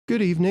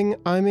Good evening,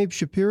 I'm Abe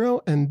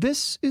Shapiro, and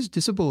this is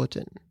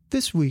Disabulletin.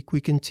 This week, we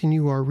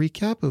continue our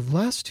recap of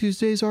last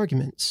Tuesday's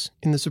arguments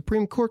in the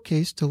Supreme Court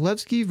case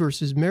Talevski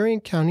v. Marion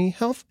County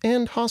Health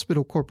and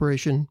Hospital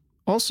Corporation,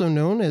 also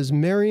known as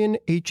Marion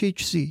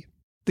HHC.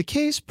 The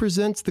case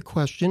presents the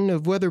question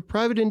of whether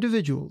private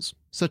individuals,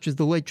 such as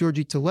the late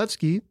Georgie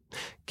Talevski,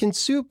 can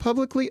sue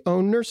publicly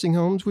owned nursing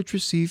homes which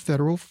receive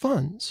federal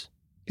funds,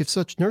 if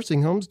such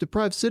nursing homes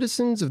deprive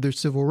citizens of their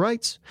civil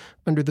rights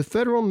under the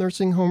Federal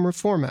Nursing Home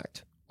Reform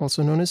Act,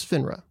 also known as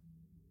FNRA.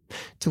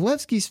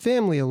 Talevski's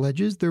family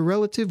alleges their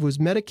relative was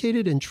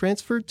medicated and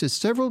transferred to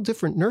several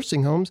different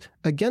nursing homes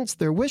against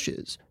their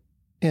wishes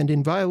and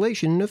in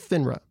violation of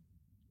FNRA.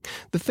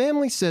 The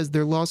family says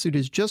their lawsuit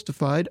is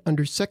justified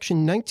under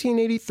Section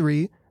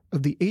 1983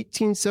 of the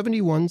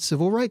 1871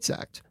 Civil Rights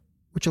Act,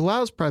 which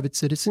allows private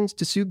citizens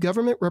to sue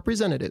government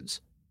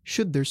representatives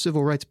should their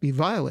civil rights be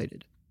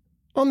violated.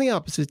 On the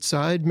opposite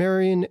side,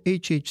 Marion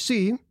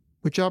HHC,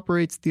 which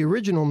operates the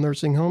original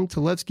nursing home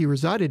Talevski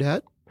resided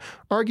at,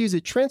 argues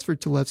it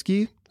transferred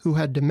Talevski, who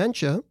had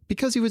dementia,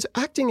 because he was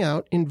acting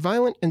out in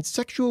violent and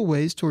sexual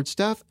ways toward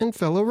staff and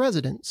fellow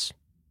residents.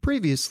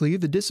 Previously,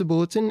 the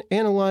Disabulletin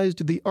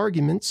analyzed the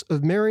arguments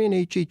of Marion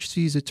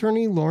HHC's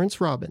attorney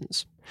Lawrence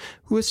Robbins,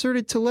 who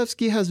asserted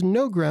Talevski has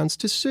no grounds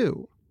to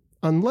sue,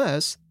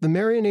 unless the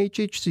Marion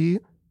HHC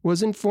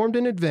was informed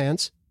in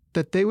advance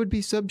that they would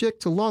be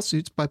subject to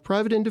lawsuits by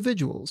private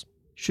individuals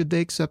should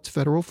they accept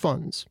federal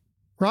funds.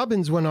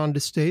 Robbins went on to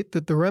state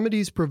that the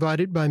remedies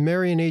provided by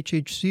Marion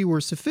HHC were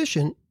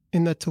sufficient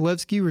in that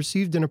Talevski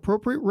received an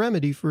appropriate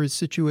remedy for his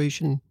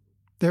situation,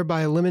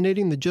 thereby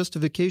eliminating the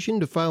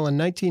justification to file a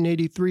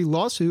 1983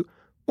 lawsuit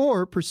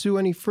or pursue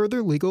any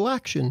further legal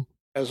action.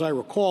 As I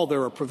recall,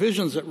 there are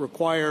provisions that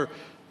require,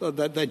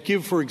 that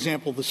give, for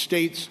example, the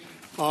states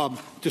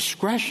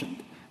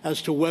discretion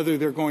as to whether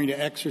they're going to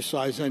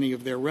exercise any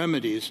of their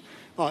remedies,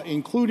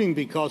 including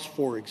because,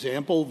 for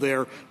example,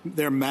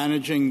 they're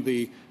managing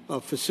the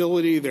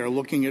facility, they're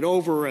looking it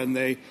over, and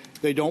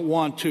they don't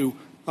want to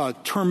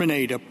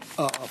terminate a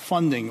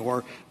funding,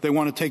 or they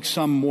want to take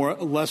some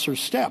lesser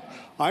step.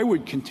 I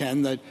would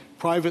contend that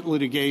private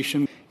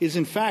litigation is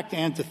in fact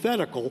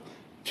antithetical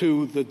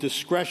to the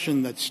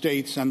discretion that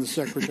states and the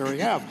Secretary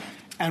have.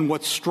 And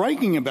what's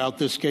striking about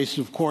this case,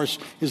 of course,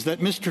 is that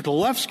Mr.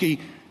 Talevski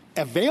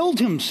availed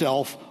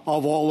himself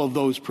of all of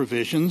those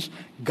provisions,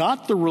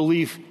 got the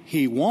relief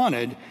he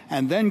wanted,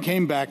 and then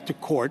came back to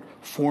court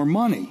for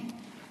money.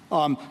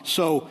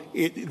 So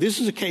this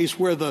is a case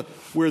where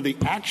the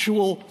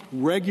actual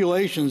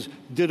regulations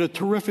did a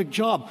terrific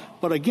job.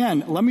 But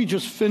again, let me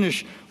just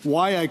finish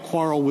why I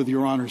quarrel with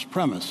Your Honor's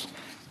premise.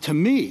 To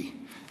me,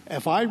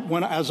 as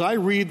I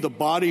read the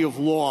body of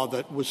law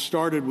that was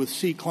started with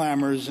C.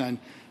 Clammers and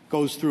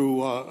goes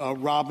through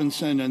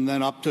Robinson and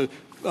then up to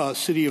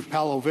City of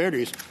Palo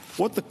Verdes,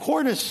 what the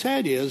court has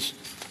said is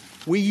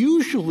we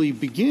usually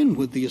begin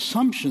with the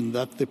assumption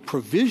that the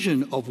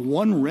provision of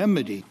one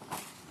remedy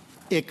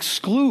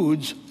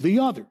excludes the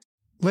other.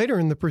 Later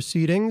in the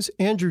proceedings,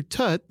 Andrew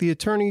Tutt, the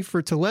attorney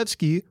for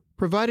Talevski,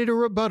 provided a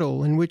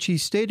rebuttal in which he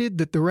stated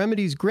that the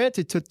remedies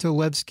granted to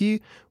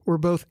Talevski were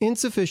both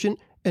insufficient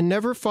and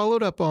never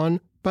followed up on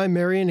by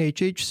Marion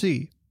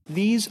HHC.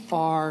 These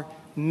are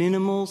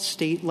minimal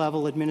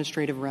state-level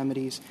administrative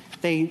remedies.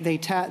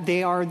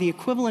 They are the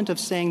equivalent of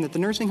saying that the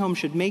nursing home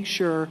should make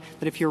sure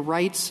that if your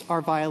rights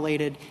are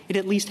violated, it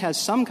at least has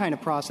some kind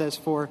of process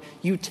for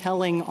you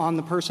telling on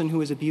the person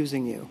who is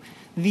abusing you.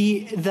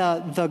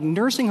 The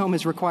nursing home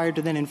is required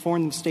to then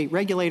inform the state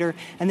regulator,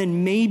 and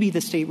then maybe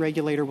the state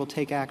regulator will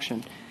take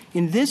action.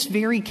 In this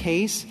very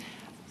case,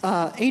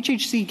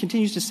 HHC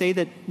continues to say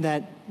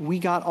that we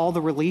got all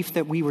the relief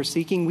that we were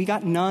seeking. We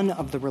got none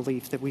of the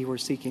relief that we were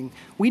seeking.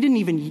 We didn't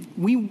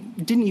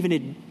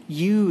even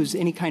use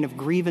any kind of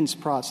grievance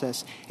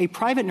process. A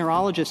private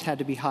neurologist had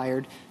to be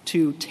hired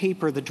to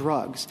taper the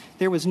drugs.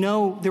 There was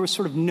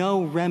sort of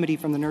no remedy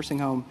from the nursing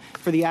home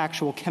for the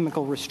actual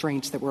chemical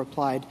restraints that were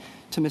applied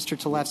to Mr.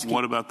 Talevski.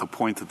 What about the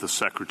point that the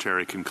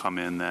secretary can come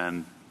in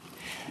then,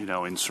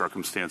 in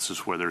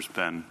circumstances where there's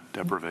been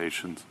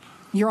deprivations?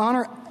 Your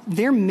Honor,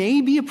 there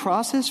may be a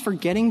process for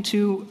getting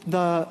to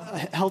the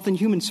Health and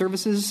Human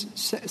Services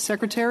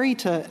Secretary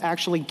to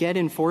actually get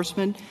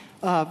enforcement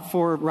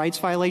for rights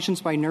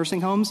violations by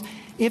nursing homes.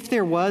 If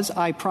there was,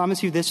 I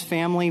promise you this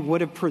family would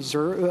have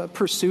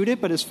pursued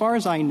it, but as far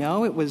as I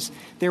know,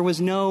 there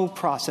was no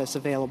process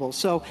available.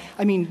 So,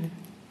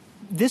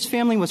 this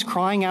family was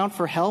crying out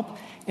for help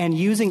and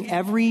using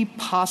every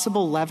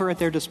possible lever at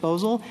their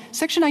disposal.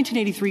 Section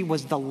 1983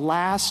 was the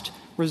last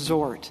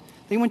resort.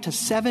 They went to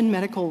 7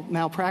 medical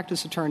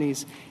malpractice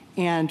attorneys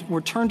and were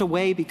turned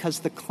away because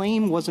the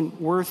claim wasn't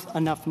worth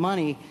enough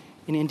money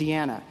in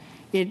Indiana.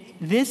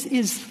 This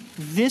is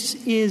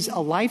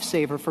a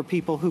lifesaver for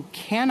people who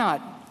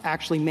cannot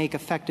actually make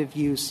effective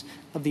use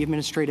of the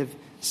administrative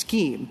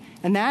scheme.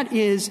 And that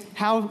is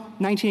how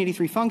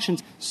 1983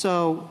 functions.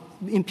 So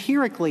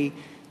empirically,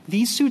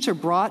 these suits are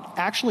brought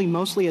actually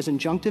mostly as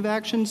injunctive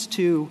actions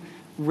to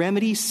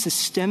remedy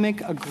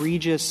systemic,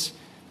 egregious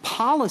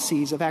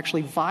policies of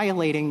actually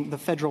violating the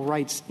federal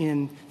rights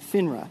in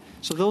FINRA.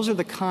 So those are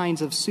the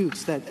kinds of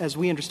suits that, as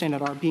we understand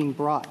it, are being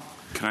brought.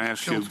 Can I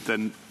ask you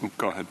then?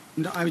 Go ahead.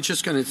 No, I was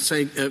just going to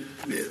say,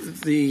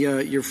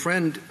 your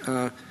friend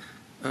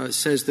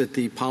says that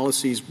the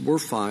policies were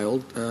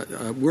followed,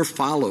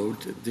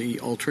 the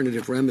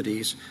alternative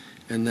remedies,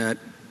 and that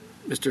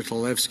Mr.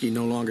 Talevski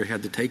no longer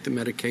had to take the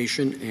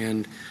medication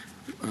and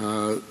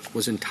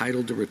was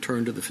entitled to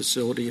return to the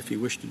facility if he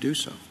wished to do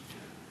so.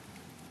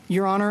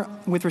 Your Honor,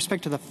 with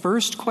respect to the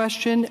first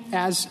question,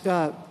 as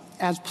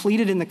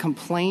pleaded in the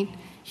complaint,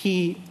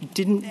 he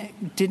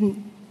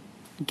didn't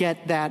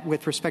get that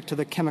with respect to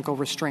the chemical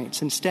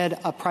restraints. Instead,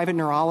 a private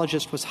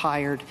neurologist was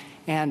hired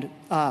and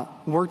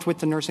worked with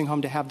the nursing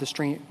home to have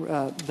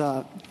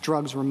the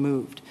drugs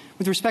removed.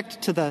 With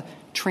respect to the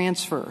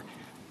transfer,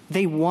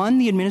 they won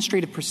the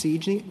administrative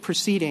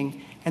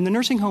proceeding, and the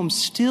nursing home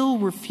still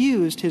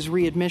refused his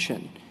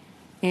readmission.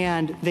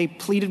 And they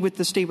pleaded with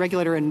the state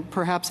regulator, and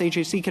perhaps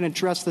HHC can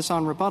address this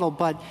on rebuttal,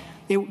 but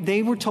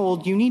they were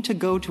told you need to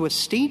go to a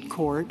state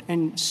court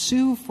and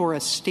sue for a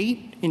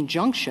state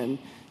injunction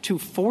to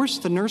force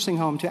the nursing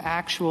home to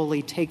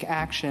actually take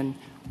action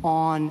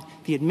on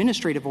the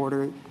administrative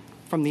order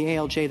from the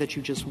ALJ that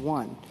you just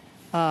won.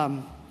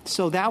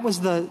 So that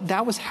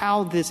was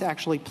how this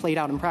actually played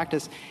out in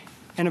practice.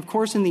 And of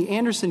course, in the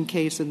Anderson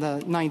case in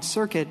the Ninth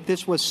Circuit,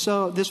 this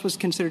was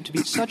considered to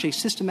be such a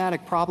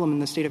systematic problem in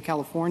the state of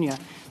California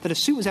that a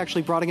suit was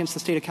actually brought against the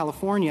state of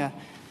California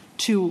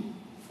to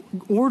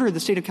order the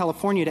state of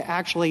California to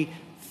actually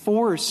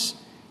force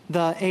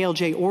the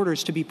ALJ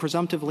orders to be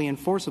presumptively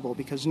enforceable,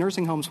 because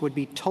nursing homes would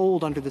be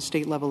told under the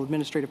state-level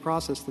administrative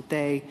process that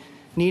they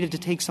needed to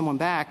take someone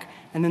back,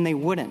 and then they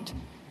wouldn't.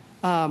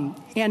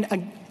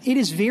 It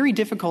is very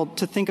difficult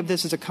to think of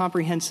this as a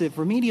comprehensive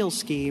remedial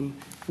scheme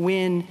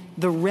when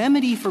the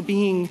remedy for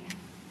being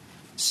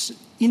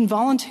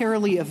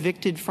involuntarily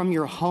evicted from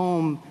your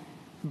home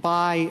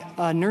by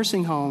a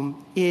nursing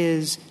home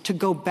is to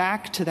go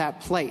back to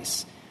that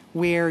place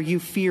where you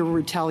fear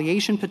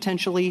retaliation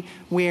potentially,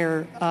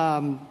 where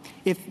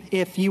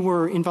if you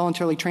were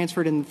involuntarily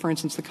transferred in, for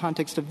instance, the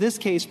context of this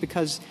case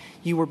because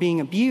you were being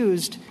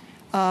abused,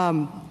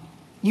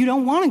 you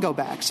don't want to go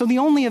back. So the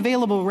only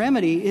available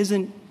remedy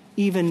isn't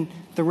even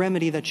the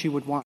remedy that you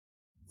would want.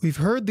 We've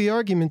heard the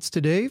arguments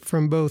today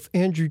from both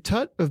Andrew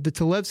Tutt of the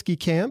Talevski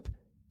camp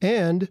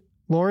and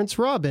Lawrence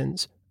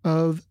Robbins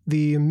of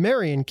the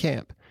Marion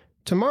camp.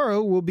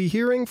 Tomorrow we'll be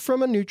hearing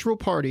from a neutral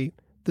party,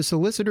 the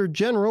Solicitor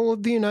General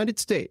of the United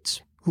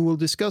States, who will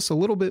discuss a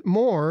little bit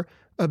more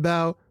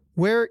about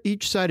where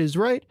each side is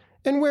right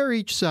and where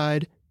each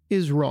side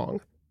is wrong.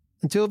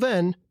 Until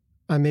then,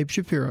 I'm Abe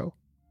Shapiro.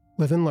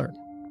 Live and learn.